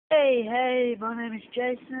Hey, my name is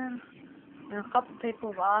Jason, and a couple of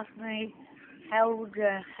people have asked me how would you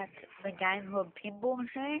hack the game of Pinball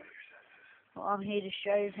machine. Well, I'm here to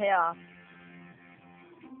show you how.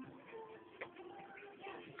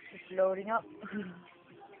 Just loading up.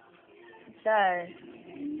 So, I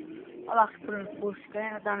like to put it in full screen.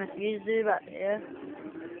 I don't know if you do, but yeah.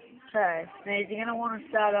 So, now you're going to want to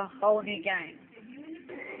start a whole new game.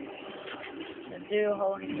 So do a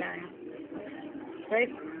whole new game.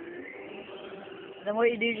 See? Then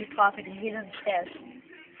what you do is you type in hidden test.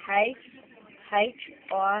 HIDDEN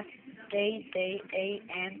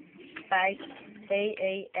space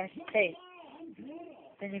TEST.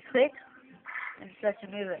 Then you click and start to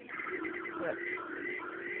move it. Look.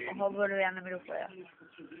 I'll hold it around the middle for you.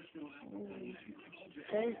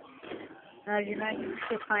 See? Now you know you can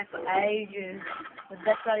keep playing for ages. The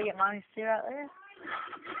best way to get money is see right there.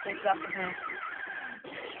 Click up in here.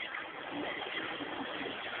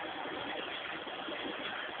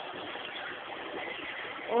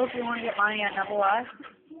 Or if you want to get money another way,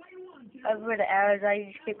 over where the arrows are,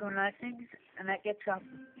 you just keep doing those things, and that gets up.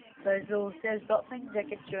 Those little stairs dot things, that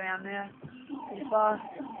gets you around there pretty fast.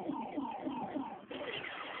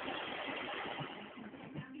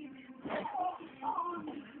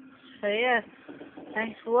 So yeah,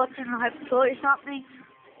 thanks for watching. I hope I taught you something.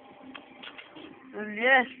 And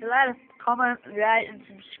yeah, see you later. Comment, rate, and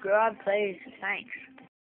subscribe, please. Thanks.